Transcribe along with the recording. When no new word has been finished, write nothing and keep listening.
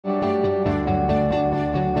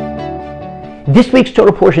This week's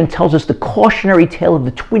Torah portion tells us the cautionary tale of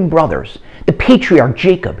the twin brothers, the patriarch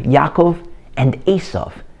Jacob, Yaakov, and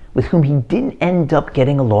Esav, with whom he didn't end up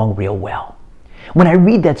getting along real well. When I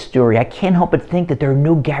read that story, I can't help but think that there are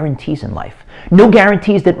no guarantees in life. No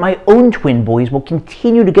guarantees that my own twin boys will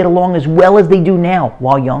continue to get along as well as they do now,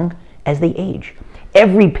 while young, as they age.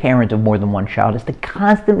 Every parent of more than one child has to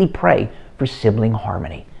constantly pray for sibling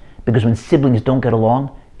harmony, because when siblings don't get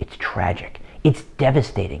along, it's tragic. It's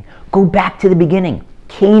devastating. Go back to the beginning.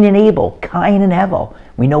 Cain and Abel, Cain and Hevel.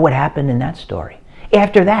 We know what happened in that story.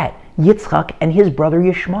 After that, Yitzchak and his brother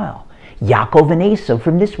Yishmael. Yaakov and Esav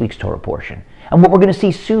from this week's Torah portion. And what we're going to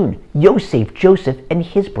see soon, Yosef, Joseph, and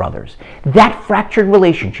his brothers. That fractured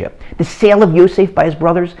relationship, the sale of Yosef by his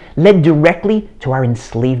brothers, led directly to our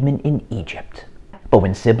enslavement in Egypt. But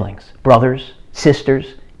when siblings, brothers,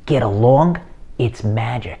 sisters, get along, it's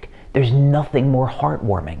magic. There's nothing more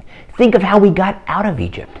heartwarming. Think of how we got out of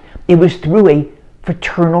Egypt. It was through a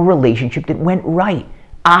fraternal relationship that went right.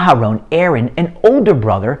 Aharon, Aaron, an older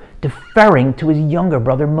brother, deferring to his younger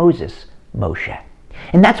brother Moses, Moshe.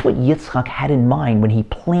 And that's what Yitzchak had in mind when he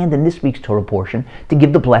planned in this week's Torah portion to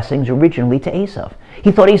give the blessings originally to Esav.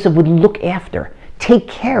 He thought Esav would look after, take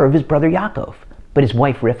care of his brother Yaakov. But his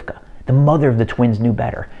wife Rivka, the mother of the twins, knew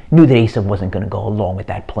better, knew that Esav wasn't going to go along with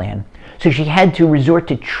that plan. So she had to resort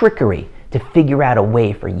to trickery to figure out a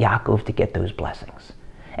way for Yaakov to get those blessings.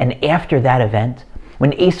 And after that event,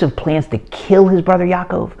 when Esav plans to kill his brother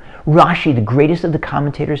Yaakov, Rashi, the greatest of the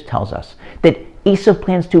commentators, tells us that Esav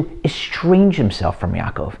plans to estrange himself from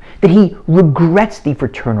Yaakov, that he regrets the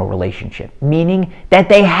fraternal relationship, meaning that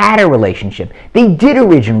they had a relationship. They did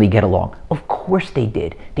originally get along. Of course they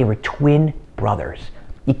did. They were twin brothers.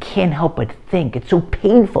 You can't help but think it's so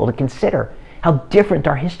painful to consider how different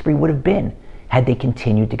our history would have been had they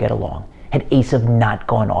continued to get along, had Esav not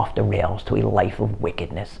gone off the rails to a life of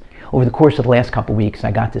wickedness. Over the course of the last couple of weeks,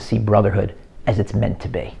 I got to see Brotherhood as it's meant to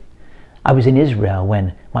be. I was in Israel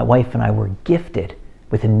when my wife and I were gifted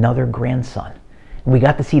with another grandson. And we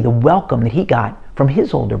got to see the welcome that he got from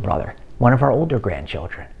his older brother, one of our older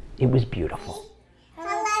grandchildren. It was beautiful.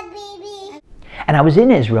 Hello, baby. And I was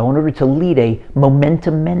in Israel in order to lead a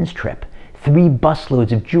Momentum men's trip, 3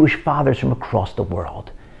 busloads of Jewish fathers from across the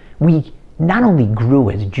world. We not only grew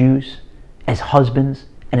as Jews, as husbands,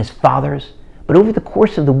 and as fathers, but over the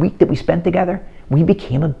course of the week that we spent together, we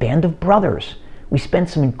became a band of brothers. We spent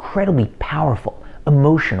some incredibly powerful,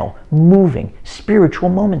 emotional, moving, spiritual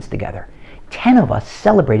moments together. 10 of us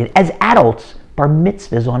celebrated as adults bar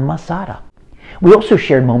mitzvahs on Masada. We also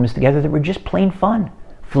shared moments together that were just plain fun,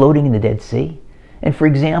 floating in the Dead Sea. And for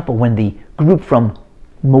example, when the group from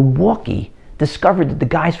Milwaukee discovered that the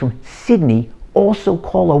guys from Sydney also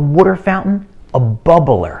call a water fountain a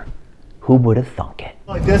bubbler. Who would have thunk it?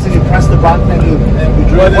 Like this, and you press the button and we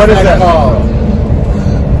drink. What is that called?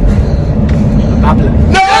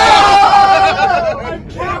 No! I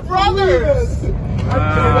can't brothers!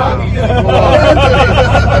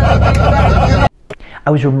 I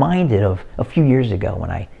was reminded of a few years ago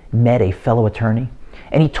when I met a fellow attorney,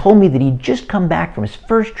 and he told me that he'd just come back from his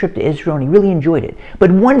first trip to Israel and he really enjoyed it.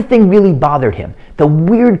 But one thing really bothered him, the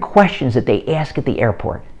weird questions that they ask at the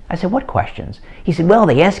airport. I said, what questions? He said, well,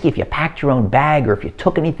 they ask you if you packed your own bag or if you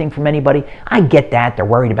took anything from anybody. I get that. They're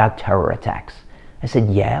worried about terror attacks. I said,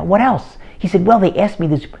 yeah, what else? He said, well, they asked me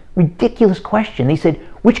this ridiculous question. They said,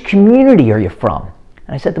 which community are you from?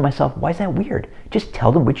 And I said to myself, why is that weird? Just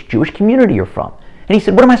tell them which Jewish community you're from. And he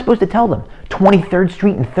said, what am I supposed to tell them? 23rd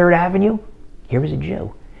Street and 3rd Avenue? Here was a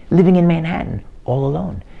Jew living in Manhattan all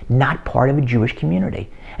alone, not part of a Jewish community.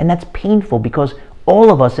 And that's painful because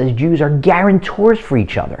all of us as Jews are guarantors for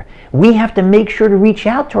each other. We have to make sure to reach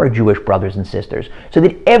out to our Jewish brothers and sisters so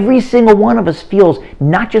that every single one of us feels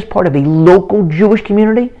not just part of a local Jewish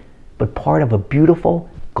community, but part of a beautiful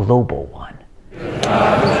global one. No,